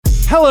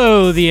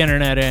Hello, the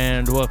internet,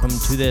 and welcome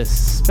to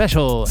this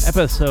special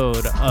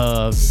episode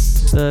of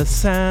The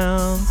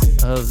Sounds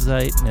of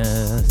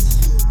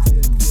Zeitence.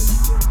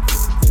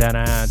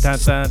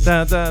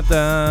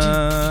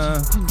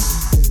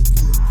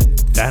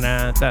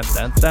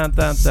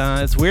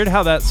 It's weird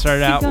how that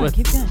started out with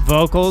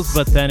vocals,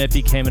 but then it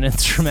became an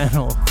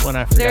instrumental when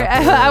I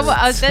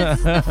forgot. This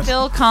is the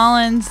Phil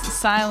Collins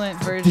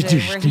silent version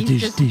where he's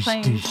just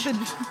playing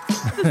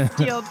the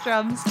steel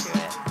drums to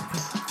it.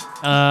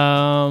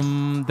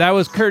 That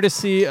was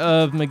courtesy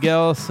of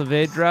Miguel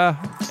Saavedra,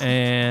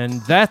 and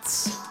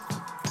that's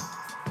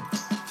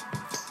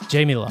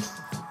Jamie Love.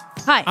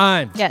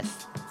 Hi.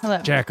 Yes. Hello.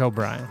 Jack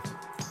O'Brien.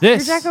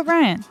 This You're Jack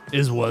O'Brien.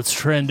 is what's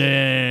trending.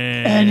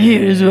 And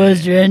here's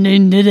what's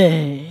trending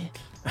today.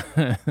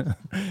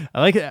 I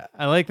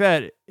like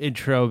that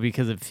intro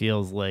because it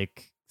feels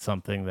like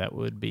something that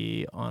would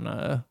be on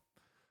a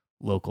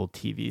local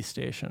TV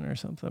station or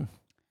something.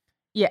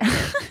 Yeah.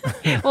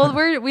 Well,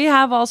 we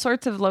have all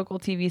sorts of local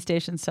TV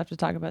station stuff to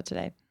talk about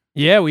today.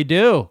 Yeah, we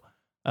do.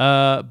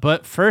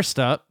 But first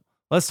up,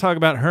 let's talk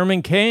about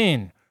Herman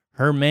Cain.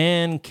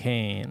 Herman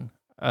Cain.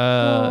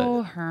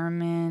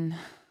 Herman.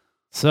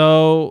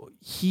 So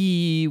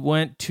he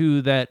went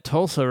to that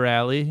Tulsa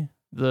rally,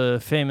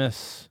 the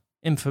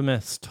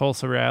infamous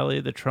Tulsa rally,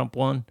 the Trump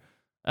one,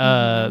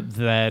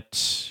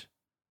 that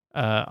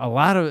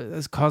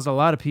has caused a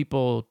lot of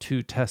people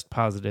to test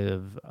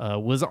positive,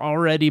 was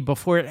already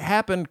before it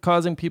happened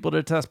causing people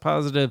to test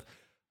positive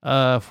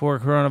for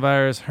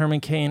coronavirus.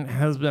 Herman Cain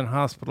has been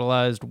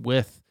hospitalized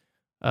with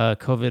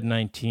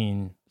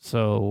COVID-19.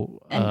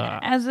 So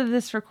as of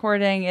this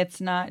recording, it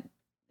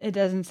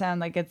doesn't sound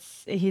like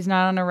he's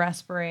not on a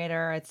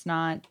respirator. It's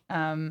not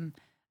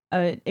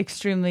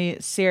extremely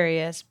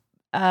serious.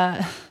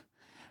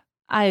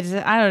 I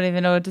don't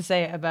even know what to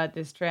say about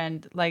this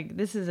trend. Like,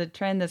 this is a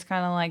trend that's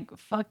kind of like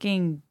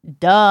fucking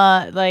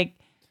duh. Like,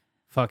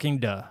 fucking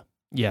duh.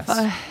 Yes.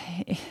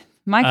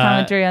 My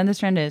commentary on this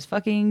trend is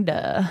fucking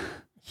duh.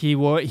 He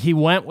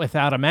went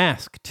without a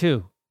mask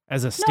too,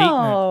 as a statement.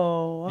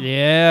 No.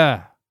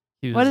 Yeah.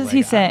 What does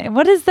he say?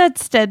 What is that?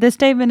 The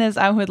statement is,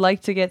 "I would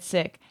like to get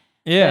sick."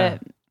 Yeah.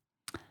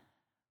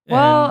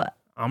 Well,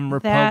 I'm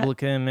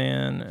Republican,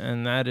 man,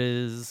 and that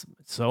is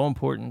so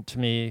important to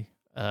me.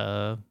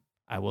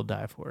 I will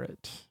die for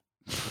it.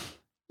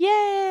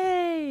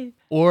 Yay!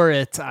 Or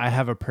I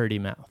have a pretty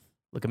mouth.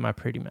 Look at my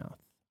pretty mouth.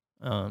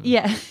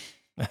 Yeah.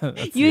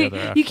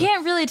 You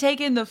can't really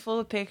take in the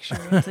full picture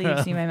until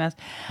you see my mouth.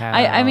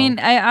 I mean,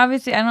 I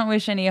don't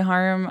wish any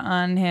harm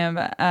on him,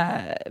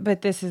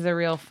 but this is a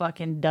real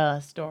fucking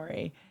duh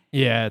story.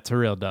 Yeah, it's a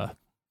real duh.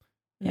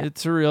 Yeah.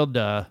 It's a real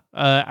duh.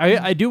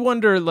 I do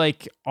wonder,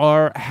 like,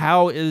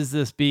 how is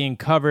this being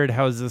covered?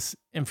 How is this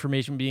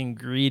information being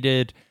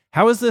greeted?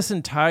 How is this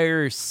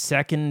entire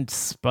second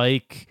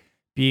spike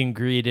being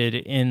greeted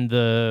in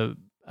the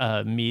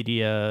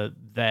media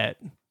that,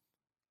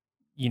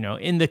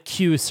 in the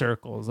Q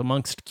circles,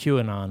 amongst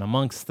QAnon,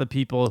 amongst the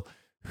people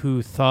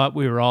who thought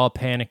we were all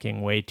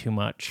panicking way too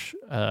much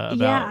about...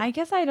 Yeah, I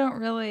guess I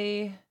don't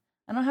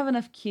have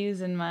enough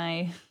Qs in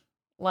my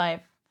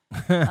life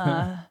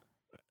to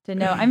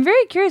know. I'm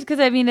very curious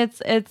because, I mean, it's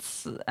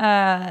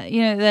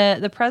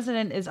the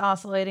president is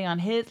oscillating on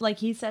his, like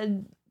he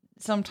said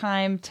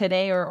sometime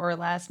today or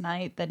last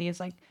night that he's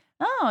like,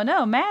 oh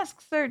no,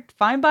 masks are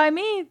fine by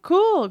me,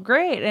 cool,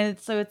 great. And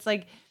it's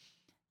like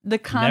the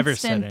constant... Never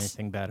said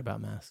anything bad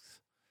about masks.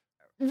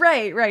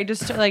 Right,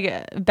 just like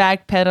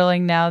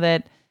backpedaling now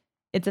that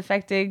it's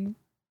affecting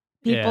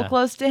people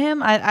close to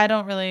him. I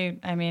don't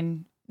really, I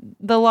mean,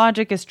 the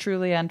logic is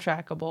truly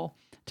untrackable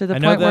to the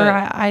point where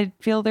I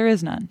feel there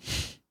is none.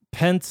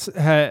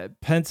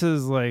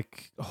 Pence's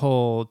like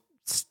whole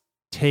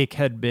take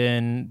had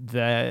been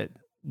that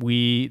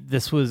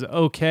this was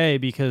okay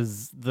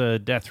because the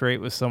death rate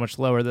was so much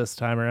lower this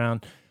time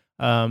around.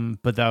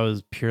 But that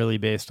was purely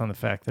based on the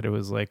fact that it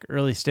was like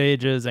early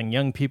stages and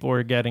young people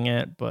were getting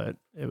it, but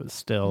it was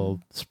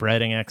still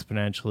spreading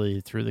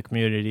exponentially through the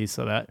community,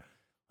 so that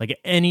like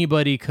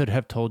anybody could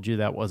have told you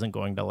that wasn't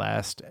going to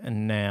last.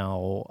 And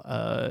now,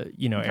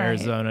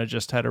 Arizona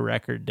just had a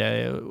record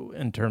day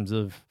in terms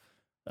of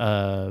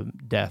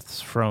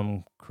deaths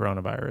from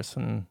coronavirus,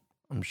 and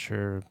I'm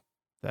sure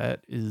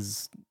that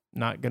is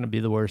not going to be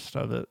the worst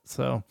of it.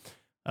 So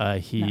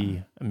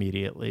he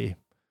immediately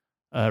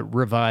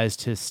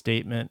revised his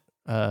statement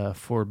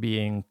for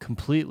being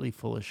completely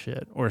full of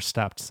shit, or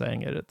stopped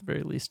saying it at the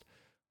very least.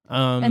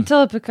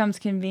 Until it becomes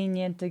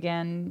convenient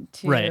again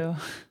to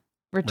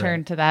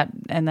return to that,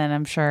 and then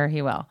I'm sure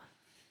he will.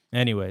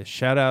 Anyways,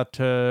 shout out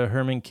to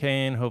Herman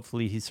Cain.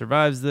 Hopefully he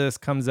survives this,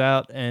 comes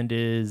out, and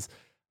is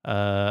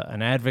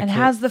an advocate and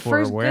has the for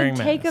first wearing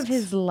good take masks. of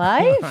his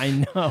life.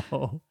 I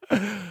know.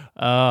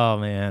 Oh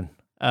man,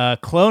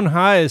 Clone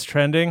High is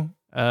trending.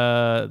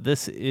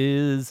 This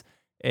is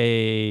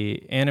a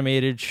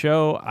animated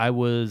show I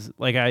was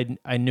like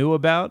I knew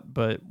about,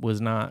 but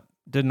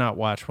did not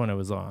watch when it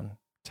was on.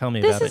 Tell me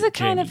about it. This is a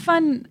kind of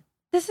fun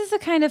This is a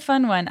kind of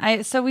fun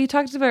one. So we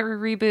talked about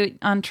reboot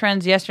on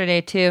Trends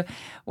yesterday too,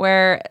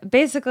 where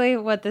basically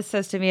what this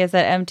says to me is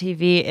that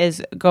MTV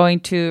is going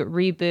to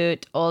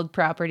reboot old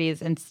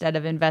properties instead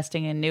of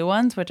investing in new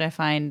ones, which I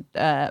find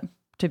to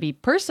be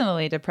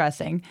personally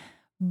depressing.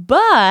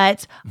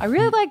 But I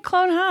really like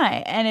Clone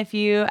High, and if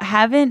you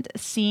haven't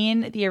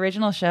seen the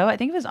original show, I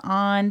think it was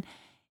on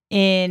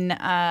in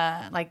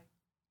like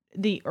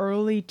the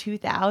early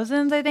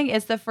 2000s. I think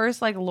it's the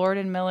first like Lord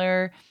and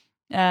Miller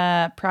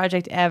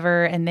project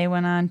ever, and they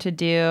went on to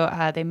do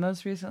they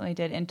most recently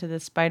did Into the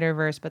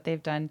Spider-Verse, but they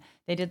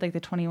did like the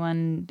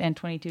 21 and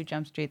 22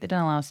 Jump Street. They've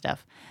done a lot of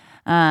stuff,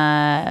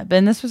 but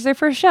then this was their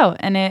first show,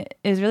 and it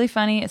is really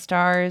funny. It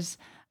stars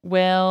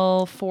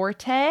Will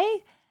Forte,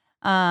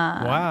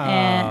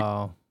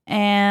 wow,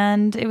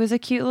 and it was a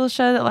cute little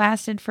show that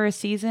lasted for a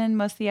season.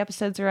 Most of the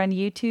episodes are on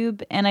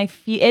YouTube, and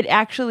it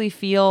actually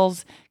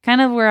feels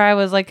kind of where I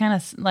was like, kind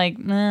of like,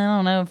 I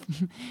don't know if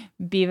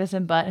Beavis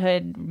and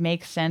Butthead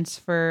makes sense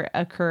for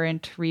a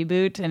current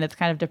reboot, and it's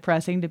kind of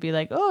depressing to be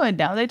like, oh, and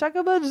now they talk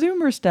about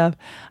Zoomer stuff.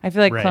 I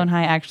feel like Clone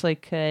High actually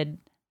could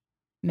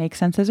make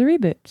sense as a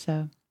reboot.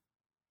 So,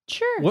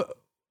 sure.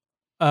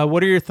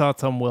 What are your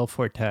thoughts on Will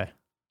Forte?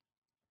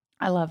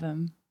 I love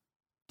him.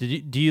 Do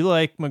you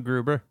like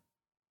MacGruber?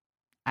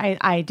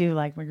 I do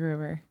like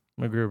MacGruber.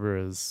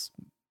 MacGruber is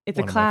it's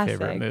one a classic.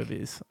 of my favorite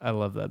movies. I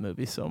love that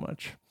movie so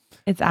much.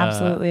 It's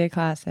absolutely a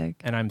classic.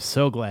 And I'm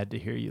so glad to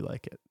hear you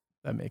like it.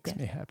 That makes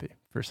me happy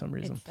for some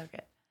reason. It's so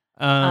good.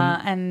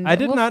 And I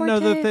did not know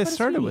that they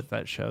started with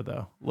that show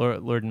though.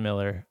 Lord and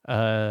Miller.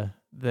 I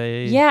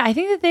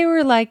think that they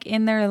were like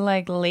in their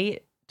like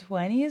late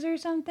 20s or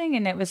something,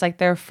 and it was like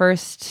their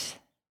first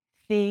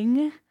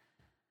thing.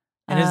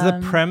 And is the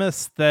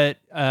premise that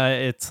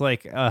it's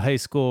like a high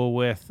school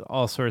with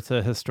all sorts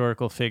of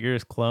historical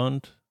figures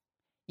cloned?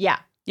 Yeah.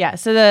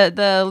 So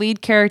the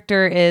lead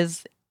character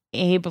is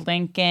Abe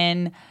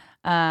Lincoln,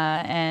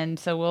 and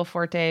so Will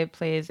Forte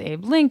plays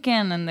Abe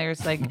Lincoln, and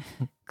there's like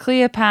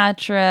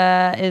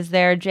Cleopatra is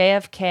there,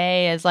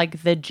 JFK is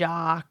like the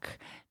jock,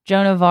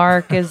 Joan of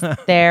Arc is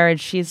there,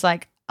 and she's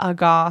like a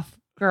goth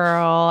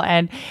girl,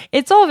 and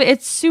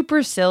it's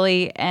super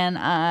silly, and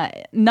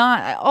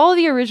not all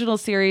the original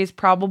series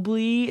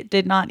probably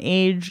did not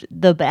age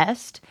the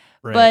best,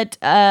 but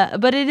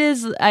it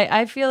is.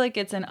 I feel like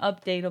it's an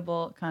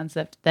updatable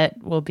concept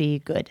that will be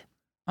good.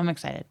 I'm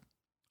excited.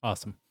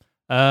 Awesome.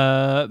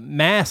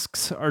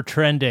 Masks are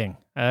trending.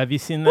 Have you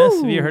seen this?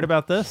 Ooh. Have you heard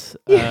about this?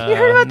 You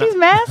heard about these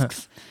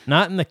masks?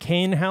 Not in the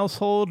Cain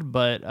household,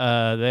 but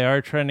they are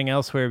trending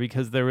elsewhere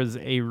because there was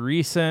a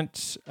recent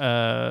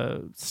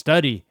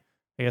study,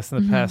 I guess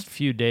in the past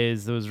few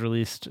days, that was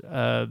released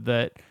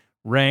that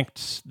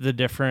ranked the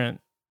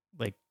different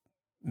like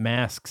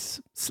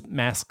mask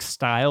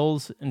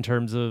styles in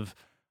terms of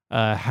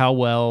how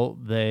well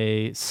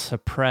they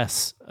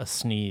suppress a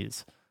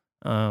sneeze.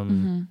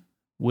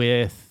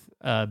 With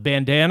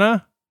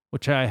bandana,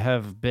 which I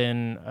have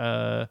been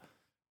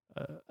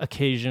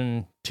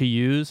occasion to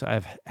use.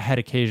 I've had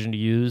occasion to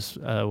use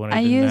when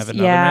I didn't have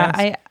another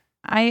mask.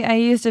 I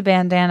used a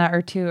bandana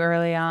or two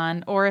early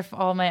on, or if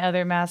all my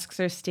other masks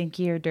are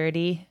stinky or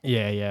dirty.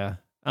 Yeah.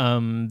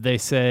 They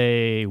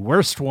say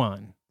worst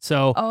one.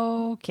 So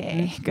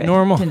okay, good.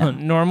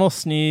 Normal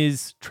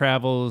sneeze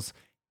travels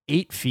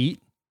 8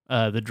 feet.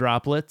 The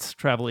droplets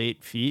travel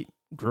 8 feet.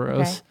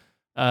 Gross.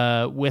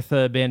 Okay. With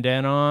a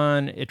bandana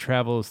on, it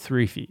travels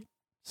 3 feet.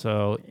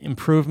 So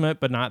improvement,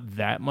 but not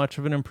that much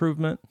of an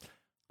improvement.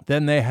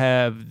 Then they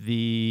have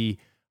the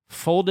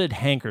folded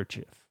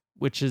handkerchief,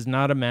 which is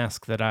not a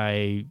mask that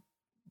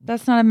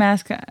That's not a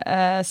mask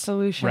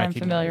solution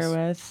recognize. I'm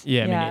familiar with.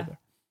 Yeah, me neither.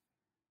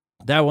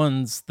 That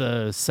one's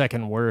the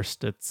second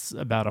worst. It's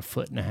about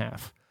 1.5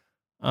 feet.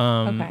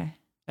 Okay.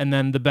 And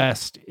then the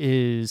best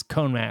is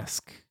cone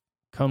mask.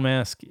 Cone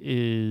mask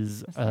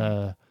is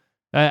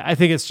I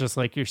think it's just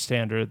like your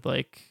standard,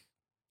 like,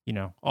 you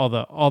know, all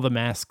the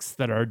masks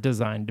that are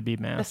designed to be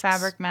masks. The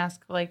fabric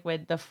mask, like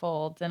with the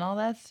folds and all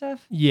that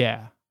stuff.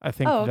 Yeah, I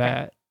think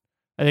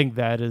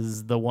that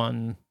is the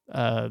one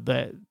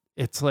that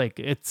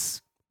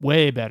it's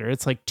way better.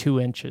 It's like 2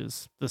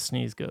 inches. The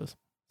sneeze goes.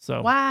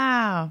 So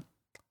wow.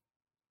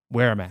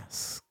 Wear a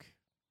mask.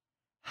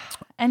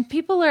 And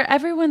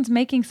everyone's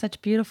making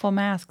such beautiful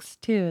masks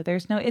too.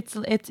 There's no, it's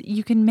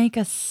you can make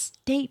a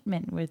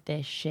statement with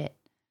this shit.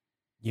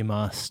 You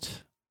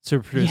must.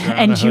 Super producer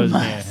Anna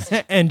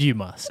Hosnier. And you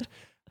must.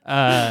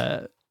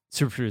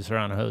 Super producer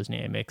Anna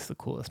Hosnier makes the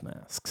coolest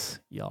masks,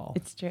 y'all.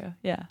 It's true,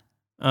 yeah.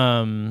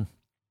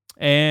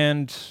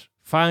 And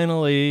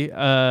finally,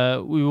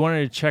 we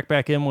wanted to check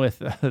back in with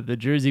the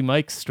Jersey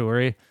Mike's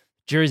story.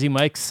 Jersey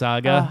Mike's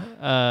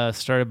saga,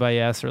 started by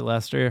Yasser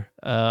Lester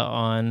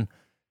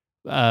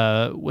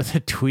with a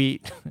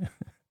tweet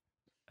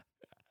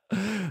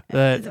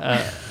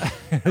that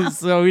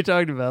so we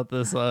talked about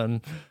this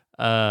on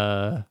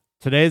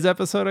today's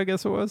episode, I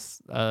guess it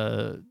was.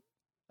 I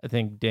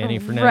think Danny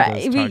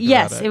Fernandez talked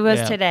yes, about it. It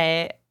was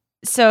today.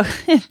 So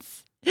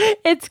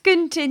it's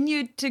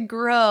continued to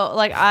grow.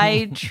 Like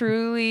I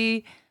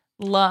truly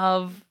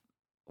love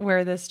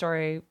where this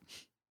story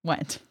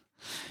went.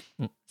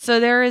 So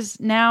there is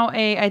now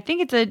I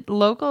think it's a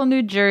local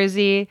New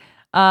Jersey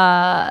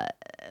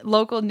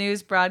local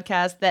news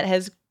broadcast that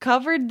has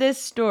covered this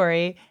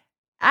story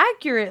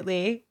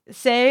accurately,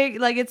 saying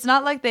like it's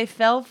not like they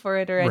fell for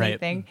it or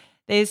anything. Right.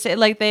 They say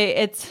like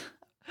it's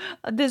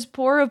this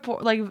poor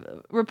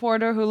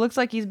reporter who looks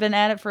like he's been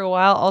at it for a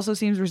while, also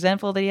seems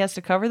resentful that he has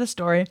to cover the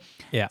story.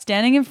 Yeah,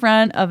 standing in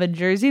front of a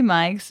Jersey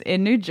Mike's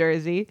in New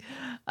Jersey,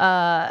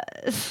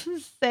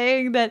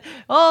 saying that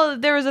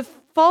there was a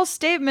false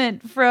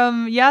statement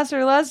from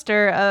Yasser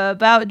Lester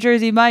about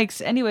Jersey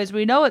Mike's. Anyways,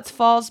 we know it's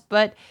false,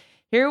 but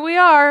here we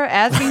are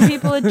asking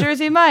people at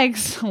Jersey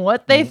Mike's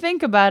what they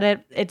think about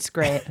it. It's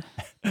great.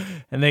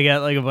 And they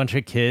got like a bunch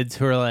of kids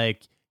who are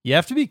like, you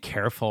have to be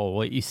careful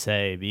what you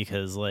say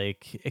because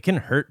like it can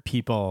hurt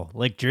people,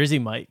 like Jersey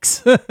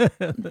Mike's.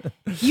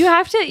 You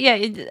have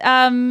to,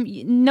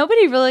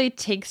 nobody really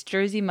takes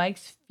Jersey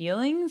Mike's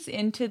feelings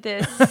into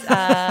this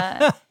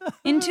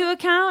into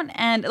account,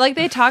 and like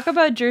they talk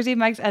about Jersey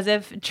Mike's as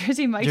if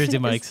Jersey Mike's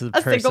is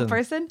a single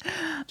person.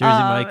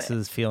 Jersey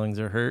Mike's feelings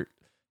are hurt.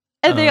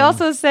 And they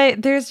also say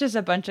there's just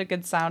a bunch of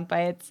good sound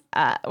bites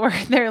where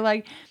they're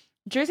like,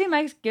 Jersey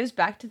Mike's gives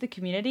back to the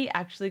community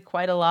actually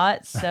quite a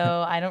lot,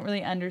 so I don't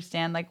really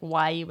understand like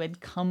why you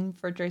would come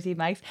for Jersey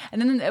Mike's. And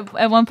then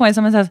at one point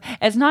someone says,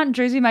 it's not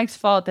Jersey Mike's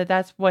fault that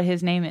that's what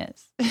his name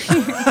is.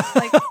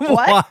 Like,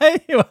 what? Why?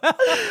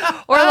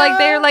 Or like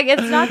they're like,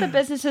 it's not the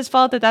business's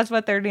fault that that's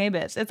what their name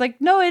is. It's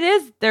like, no, it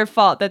is their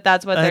fault that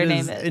that's what their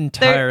name is.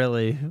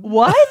 Entirely.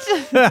 What?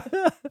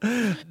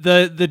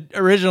 The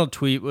original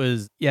tweet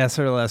was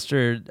Yasser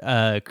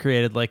Lester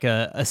created like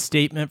a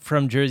statement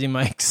from Jersey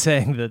Mike's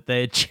saying that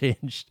they had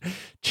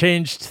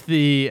changed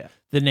the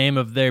name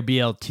of their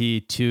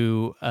BLT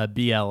to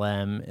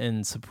BLM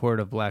in support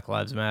of Black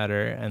Lives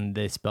Matter, and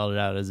they spelled it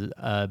out as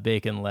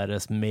bacon,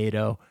 lettuce,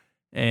 tomato,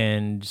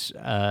 and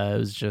it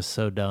was just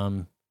so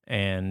dumb,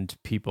 and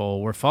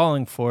people were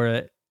falling for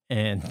it,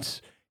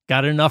 and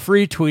got enough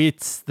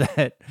retweets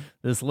that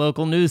this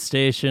local news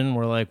station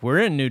were like, we're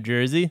in New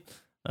Jersey.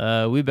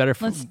 We better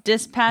let's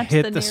dispatch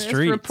the nearest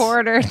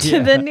reporter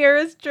to the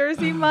nearest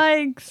Jersey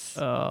Mike's.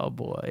 Oh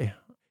boy.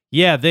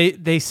 Yeah,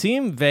 they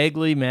seem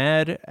vaguely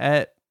mad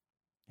at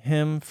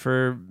him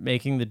for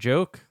making the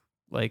joke.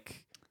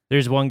 Like,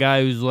 there's one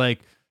guy who's like,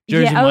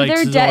 Jersey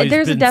Mike's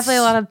there's definitely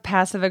a lot of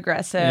passive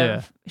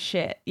aggressive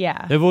shit.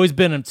 Yeah, they've always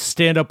been a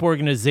stand-up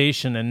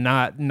organization and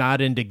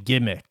not into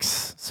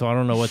gimmicks. So I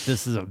don't know what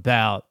this is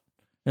about.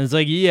 And it's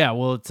like, yeah,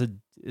 well, it's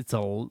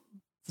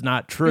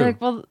not true. You're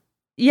like, well,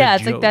 yeah,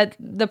 it's like that.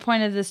 The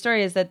point of the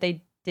story is that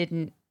they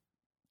didn't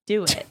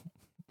do it.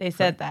 They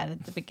said that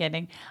at the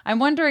beginning. I'm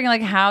wondering,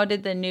 like, how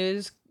did the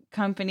news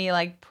company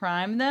like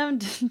prime them?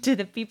 Do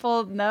the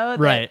people know?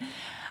 Right.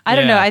 I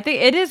don't know. I think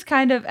it is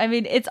kind of. I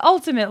mean, it's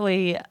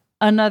ultimately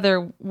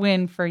another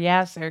win for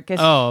Yasser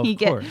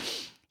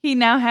because he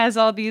now has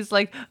all these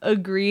like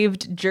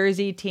aggrieved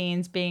Jersey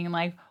teens being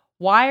like,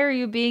 "Why are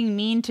you being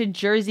mean to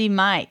Jersey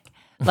Mike?"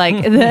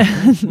 Like,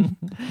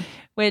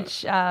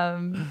 which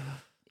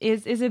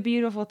is a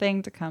beautiful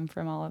thing to come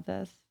from all of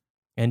this.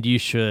 And you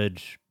should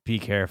be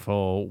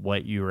careful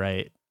what you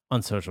write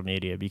on social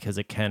media because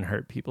it can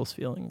hurt people's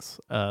feelings.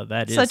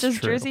 That is such as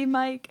true. Jersey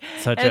Mike.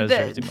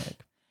 Jersey Mike.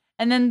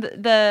 And then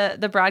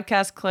the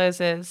broadcast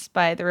closes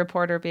by the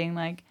reporter being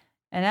like,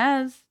 and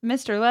as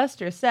Mr.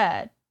 Lester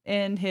said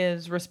in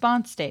his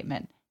response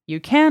statement,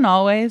 you can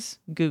always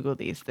Google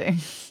these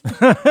things.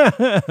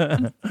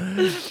 It's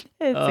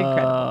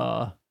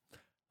incredible.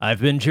 I've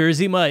been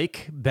Jersey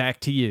Mike. Back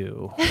to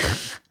you,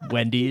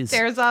 Wendy's.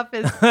 Tears off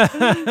his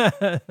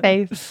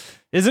face.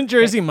 Isn't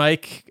Jersey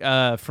Mike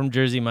from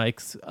Jersey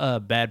Mike's a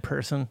bad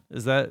person?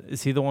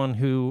 Is he the one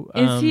who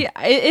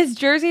is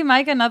Jersey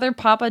Mike another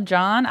Papa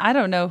John? I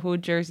don't know who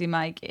Jersey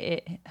Mike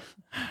is.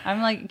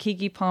 I'm like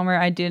Kiki Palmer.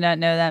 I do not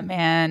know that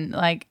man.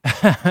 Like,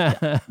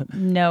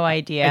 no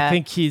idea. I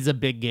think he's a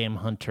big game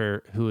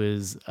hunter who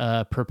is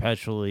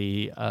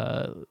perpetually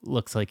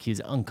looks like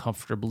he's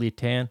uncomfortably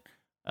tan.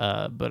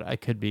 But I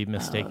could be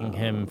mistaking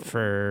him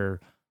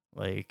for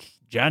like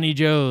Johnny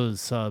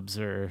Joe's subs,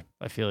 or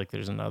I feel like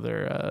there's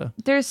another.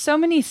 There's so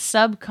many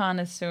sub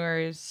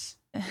connoisseurs.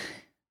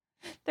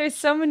 There's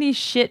so many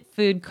shit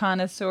food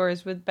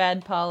connoisseurs with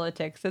bad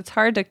politics. It's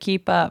hard to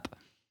keep up.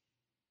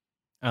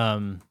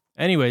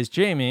 Anyways,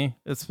 Jamie,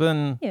 it's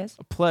been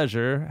a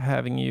pleasure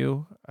having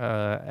you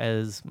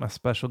as my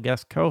special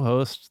guest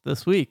co-host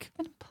this week.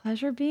 It's been a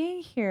pleasure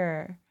being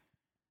here.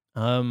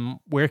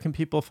 Where can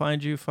people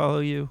find you, follow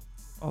you,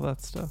 all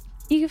that stuff?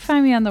 You can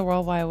find me on the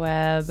World Wide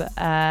Web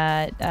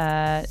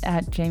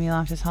at Jamie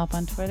Loftus Help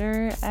on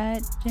Twitter,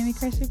 at Jamie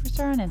Cray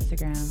Superstar on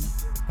Instagram.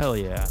 Hell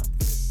yeah.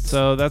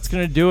 So that's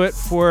going to do it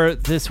for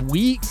this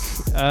week.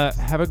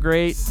 Have a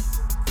great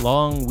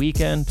long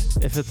weekend,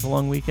 if it's a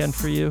long weekend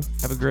for you.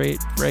 Have a great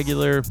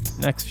regular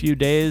next few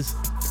days.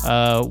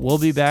 We'll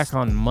be back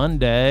on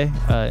Monday.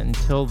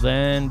 Until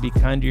then, be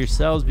kind to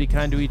yourselves, be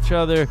kind to each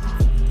other.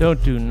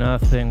 Don't do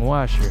nothing.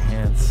 Wash your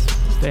hands.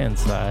 Stay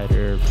inside,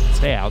 or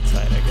stay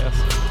outside, I guess.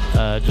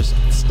 Just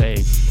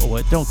stay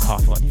away. Don't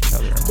cough on each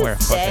other and wear a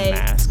fucking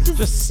mask.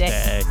 Just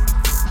stay.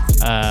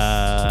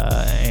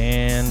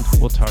 And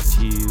we'll talk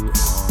to you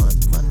on